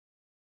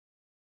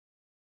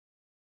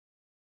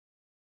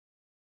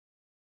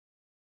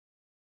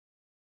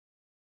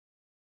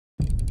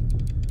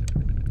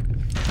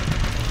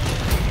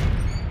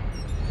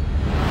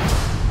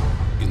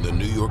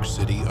York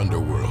City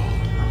underworld.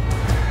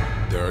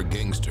 There are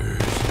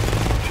gangsters,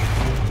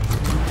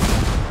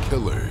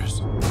 killers,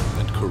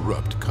 and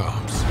corrupt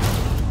cops.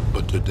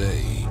 But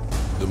today,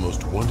 the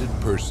most wanted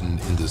person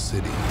in the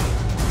city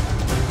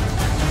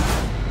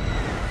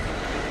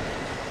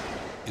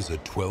is a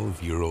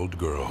 12-year-old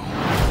girl.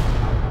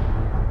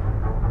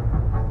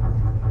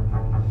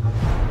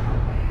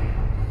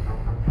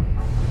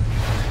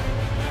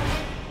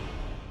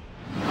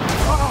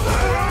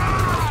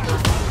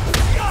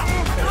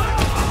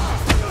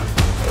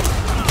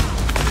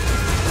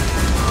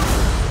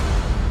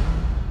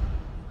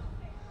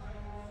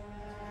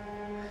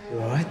 You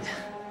all right?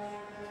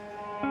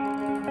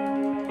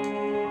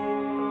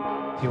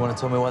 You want to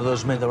tell me why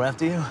those men are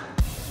after you?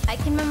 I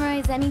can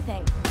memorize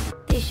anything.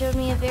 They showed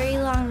me a very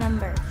long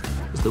number.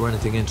 Is there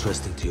anything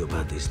interesting to you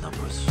about these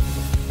numbers?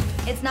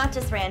 It's not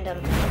just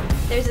random.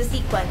 There's a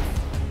sequence.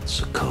 It's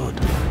a code.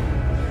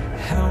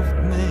 Help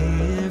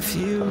me if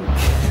you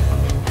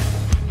can.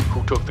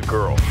 Who took the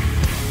girl?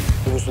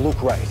 It was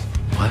Luke Wright.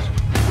 What?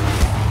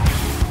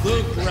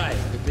 Luke Wright,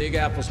 the Big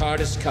Apple's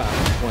hardest cop,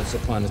 once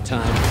upon a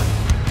time.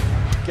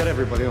 Get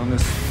everybody on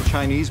this. The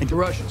Chinese and the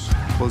Russians.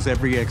 Close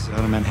every exit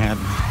out of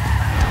Manhattan.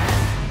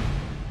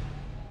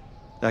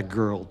 That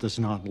girl does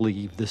not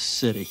leave this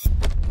city.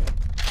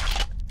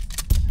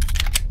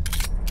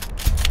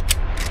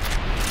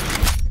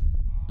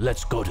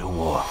 Let's go to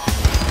war.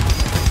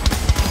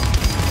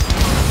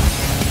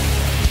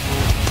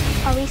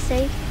 Are we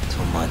safe?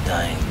 Till my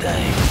dying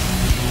day.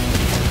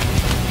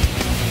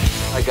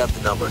 I got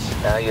the numbers.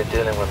 Now you're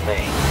dealing with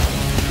me.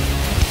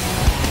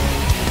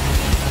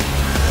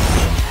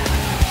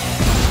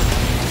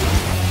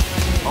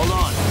 Hold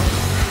on.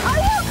 Are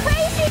you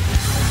crazy?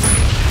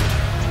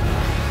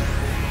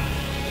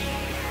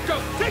 Go,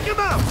 take him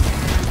out!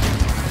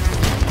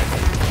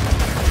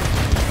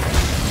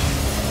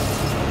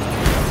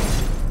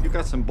 You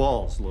got some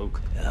balls,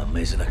 Luke. Yeah,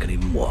 amazing I can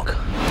even walk.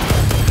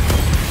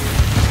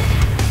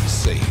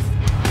 Safe.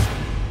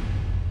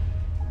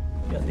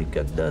 Я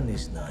никогда не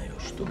знаю,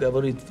 что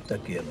говорит в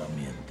такие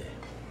моменты.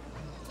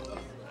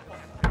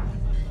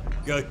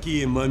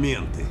 Какие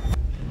моменты?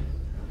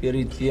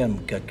 Перед тем,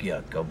 как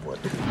я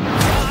кого-то...